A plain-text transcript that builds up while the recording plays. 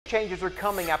changes are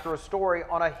coming after a story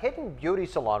on a hidden beauty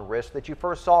salon risk that you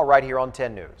first saw right here on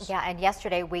 10 News. Yeah, and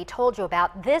yesterday we told you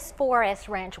about this Forest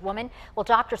Ranch woman. Well,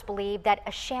 doctors believe that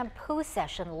a shampoo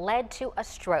session led to a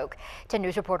stroke. 10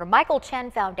 News reporter Michael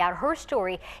Chen found out her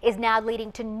story is now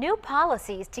leading to new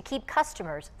policies to keep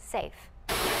customers safe.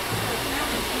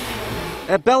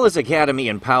 At Bella's Academy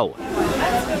in Poway,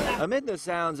 amid the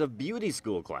sounds of beauty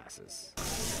school classes,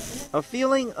 a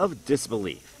feeling of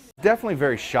disbelief. Definitely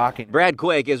very shocking. Brad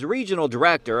Quick is regional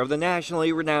director of the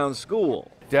nationally renowned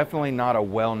school. Definitely not a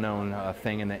well-known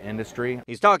thing in the industry.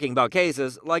 He's talking about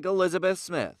cases like Elizabeth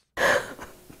Smith.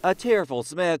 A tearful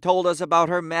Smith told us about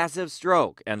her massive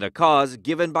stroke and the cause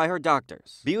given by her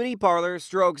doctors. Beauty parlor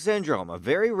stroke syndrome, a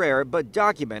very rare but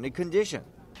documented condition.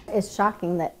 It's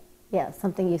shocking that,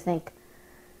 something you think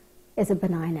is a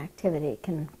benign activity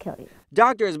can kill you.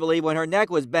 Doctors believe when her neck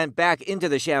was bent back into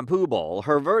the shampoo bowl,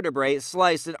 her vertebrae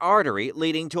sliced an artery,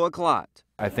 leading to a clot.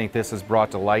 I think this has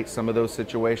brought to light some of those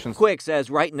situations. Quick says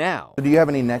right now, Do you have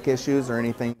any neck issues or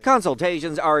anything?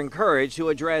 consultations are encouraged to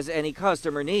address any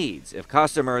customer needs if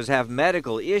customers have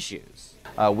medical issues.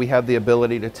 We have the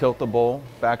ability to tilt the bowl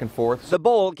back and forth. The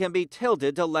bowl can be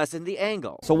tilted to lessen the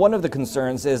angle. So one of the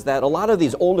concerns is that a lot of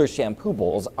these older shampoo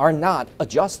bowls are not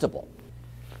adjustable.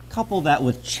 Couple that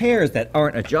with chairs that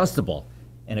aren't adjustable,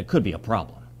 and it could be a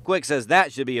problem. Quick says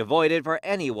that should be avoided for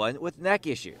anyone with neck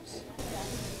issues.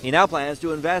 He now plans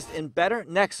to invest in better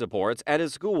neck supports at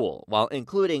his school, while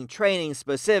including training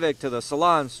specific to the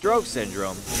salon stroke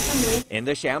syndrome in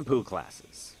the shampoo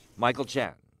classes. Michael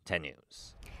Chen, 10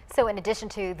 News. So in addition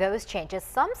to those changes,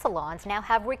 some salons now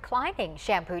have reclining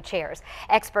shampoo chairs.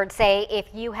 Experts say if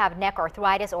you have neck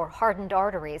arthritis or hardened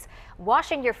arteries,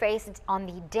 washing your face on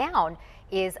the down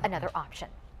is another option.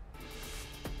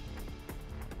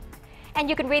 And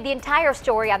you can read the entire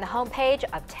story on the homepage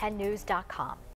of 10news.com.